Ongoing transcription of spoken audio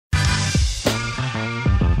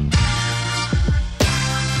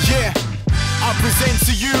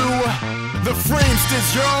the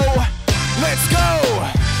Freamsters, yo! Let's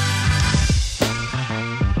go!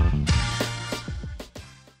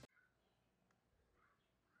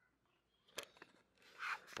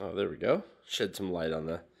 Oh, there we go. Shed some light on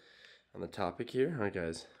the topic here. Alright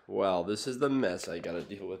guys. Well, this is the mess I gotta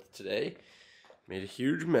deal with today. Made a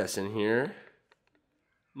huge mess in here.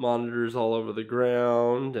 Monitors all over the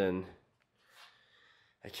ground, and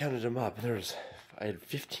I counted them up. I had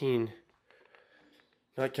 15,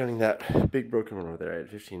 not counting that big broken one over there, I had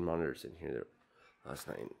 15 monitors in here last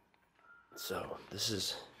night. So this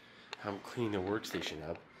is how I'm cleaning the workstation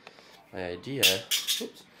up. My idea, oops, is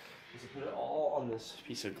to put it all on this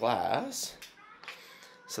piece of glass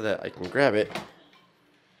so that I can grab it,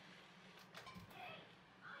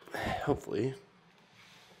 hopefully.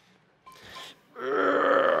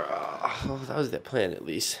 Oh, that was the plan at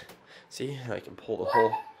least. See, I can pull the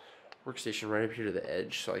whole workstation right up here to the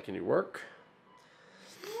edge so I can do work.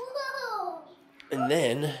 And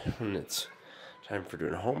then, when it's time for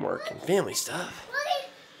doing homework and family stuff,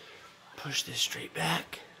 push this straight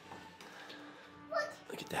back.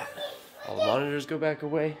 Look at that. All the monitors go back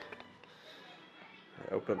away.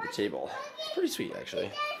 I open up the table. It's pretty sweet,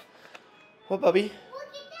 actually. What, Bubby?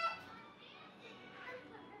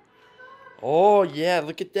 Oh, yeah,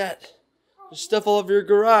 look at that. There's stuff all over your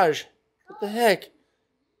garage. What the heck?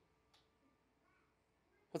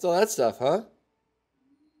 What's all that stuff, huh?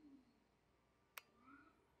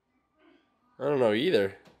 I don't know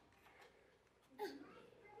either.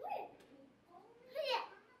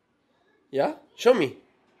 Yeah? Show me.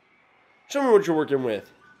 Show me what you're working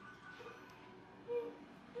with.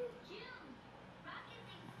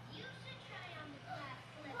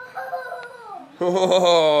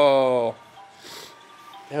 Oh.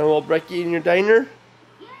 Have a little brekkie in your diner?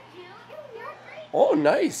 Oh,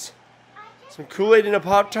 nice. Some Kool-Aid and a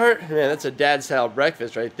Pop-Tart? Man, that's a dad-style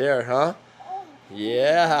breakfast right there, huh?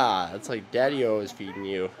 Yeah, that's like Daddy-O is feeding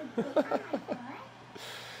you.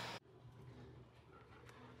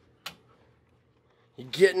 You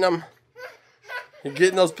getting them? You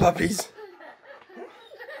getting those puppies?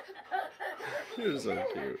 You're so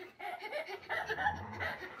cute.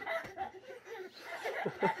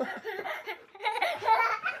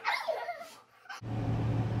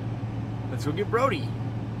 Let's go get Brody. You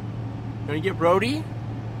wanna get Brody?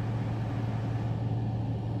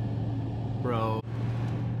 Bro.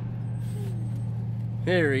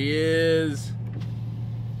 Here he is.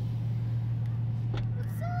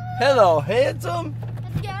 Hello, handsome.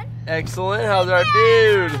 That's good. Excellent. How's our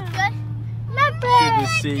dude? Good. Not Good bad. to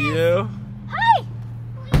see you. Hi.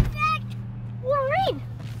 Wolverine.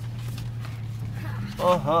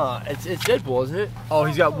 Uh-huh. It's Deadpool, isn't it? Oh,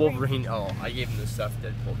 he's got Wolverine. Oh, I gave him the stuff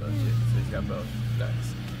Deadpool does too. So he's got both.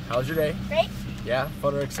 Nice. How's your day? Great. Yeah?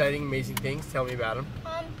 Fun or exciting, amazing things? Tell me about them.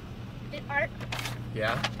 Did art.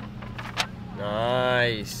 Yeah?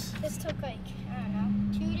 Nice. This took like, I don't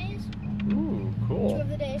know, 2 days? Ooh, cool. 2 of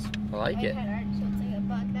the days. I like it. Had art, so it's like a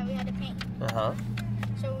bug that we had to paint. Uh-huh.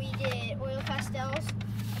 So we did oil pastels.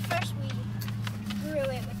 At first we drew it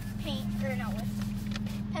with paint, or no, with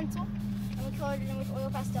pencil. And we colored it in with oil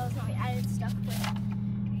pastels, and then we added stuff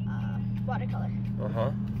with watercolor.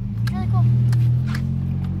 Uh-huh. It's really cool.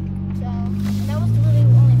 So that was the really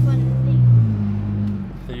only fun thing.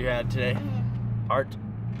 That you had today? Mm-hmm. Art?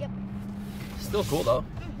 Yep. Still cool, though.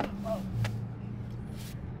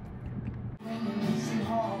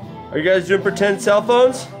 Are you guys doing pretend cell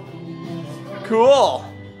phones? Cool.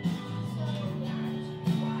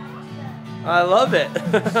 I love it.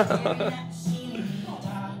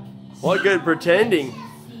 What good pretending.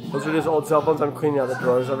 Those are just old cell phones. I'm cleaning out the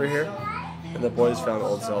drawers over here. And the boys found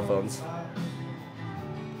old cell phones.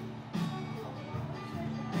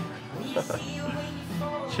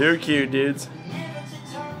 Too cute, dudes.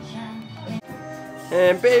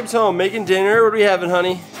 And babe's home making dinner. What are we having,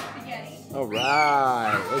 honey?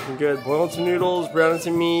 Alright, looking good. Boiling some noodles, browning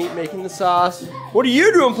some meat, making the sauce. What are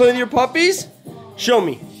you doing, playing with your puppies? Show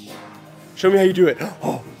me. Show me how you do it.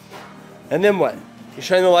 Oh. And then what? You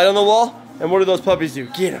shine the light on the wall? And what do those puppies do?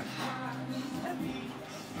 Get them.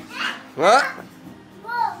 What?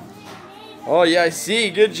 Oh yeah, I see.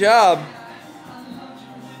 Good job.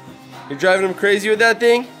 You're driving them crazy with that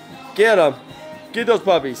thing? Get them. Get those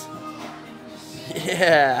puppies.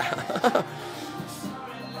 Yeah.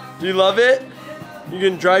 Do you love it? You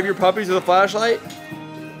can drive your puppies with a flashlight?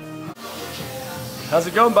 How's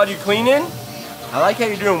it going, bud? You cleaning? I like how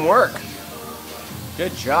you're doing work.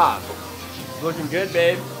 Good job. Looking good,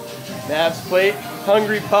 babe. Mav's plate.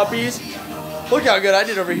 Hungry puppies. Look how good I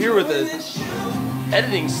did over here with the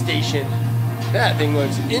editing station. That thing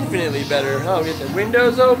looks infinitely better. I'll get the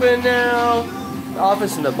windows open now.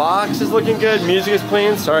 Office in the box is looking good. Music is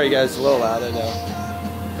playing. Sorry guys, it's a little loud, I know.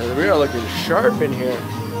 And we are looking sharp in here.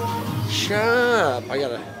 Sharp. I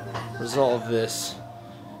gotta resolve this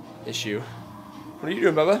issue. What are you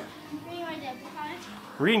doing, Bubba? Reading my Deadpool comics.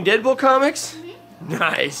 Reading Deadpool comics?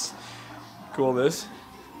 Nice. Coolness.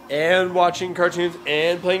 And watching cartoons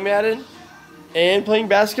and playing Madden? And playing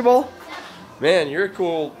basketball? Man, you're a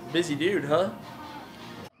cool, busy dude, huh?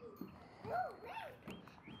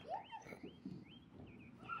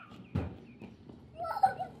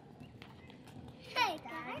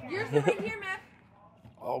 You're right here, Matt.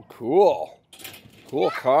 Oh, cool. Cool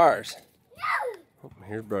cars. Oh,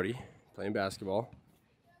 here's Brody playing basketball.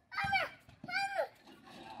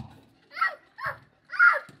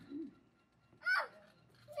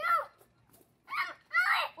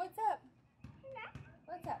 What's up?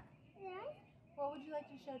 What's up? What would you like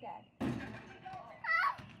to show Dad?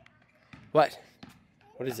 What?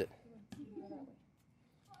 What is it?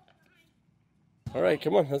 All right,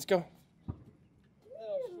 come on, let's go.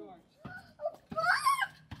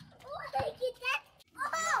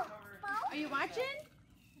 Are you watching?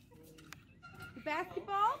 The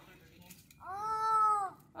basketball?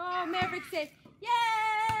 Oh, Maverick said, yay!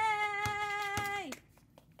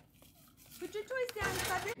 Put your toys down,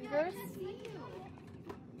 Cedric. Reverse.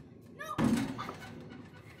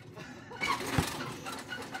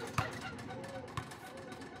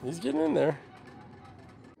 He's getting in there.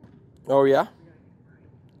 Oh, yeah?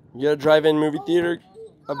 You got a drive-in movie theater,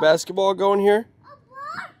 a basketball going here?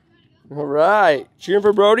 All right. Cheering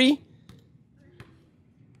for Brody?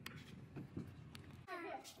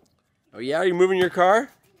 Oh, yeah? Are you moving your car?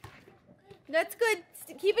 That's good.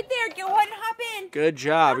 Keep it there. Go ahead and hop in. Good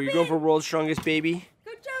job. Are you going for World's Strongest Baby?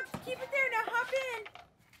 Good job. Keep it there. Now hop in.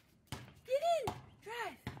 Get in.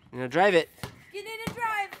 Drive. You're going to drive it. Get in and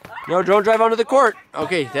drive. No, don't drive onto the court.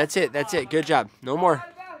 Okay, that's it. That's it. Good job. No more.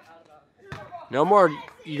 No more.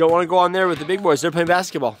 You don't want to go on there with the big boys. They're playing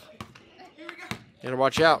basketball. You gotta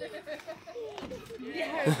watch out.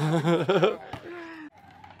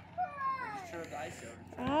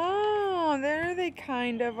 Oh, there they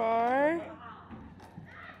kind of are.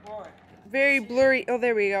 Very blurry. Oh,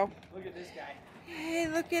 there we go. Look at this guy. Hey,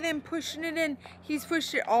 look at him pushing it in. He's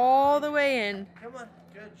pushed it all the way in. Come on.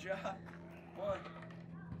 Good job. 1,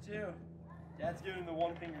 2. Dad's giving the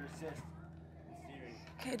one finger assist.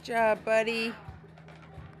 Good job, buddy.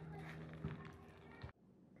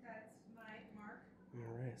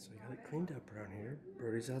 Alright, so I got it cleaned up around here.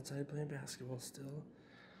 Brody's outside playing basketball still.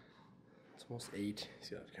 It's almost 8. He's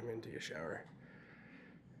got to come in and take a shower.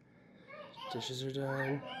 Dishes are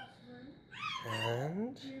done.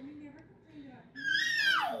 And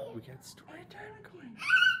we got story time going.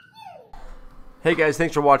 Hey guys,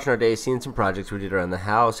 thanks for watching our day, seeing some projects we did around the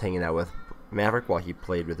house, hanging out with Maverick while he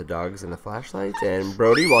played with the dogs and the flashlights, and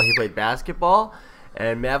Brody while he played basketball,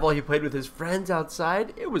 and Mav while he played with his friends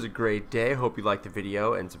outside. It was a great day. Hope you liked the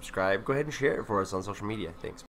video and subscribe. Go ahead and share it for us on social media. Thanks.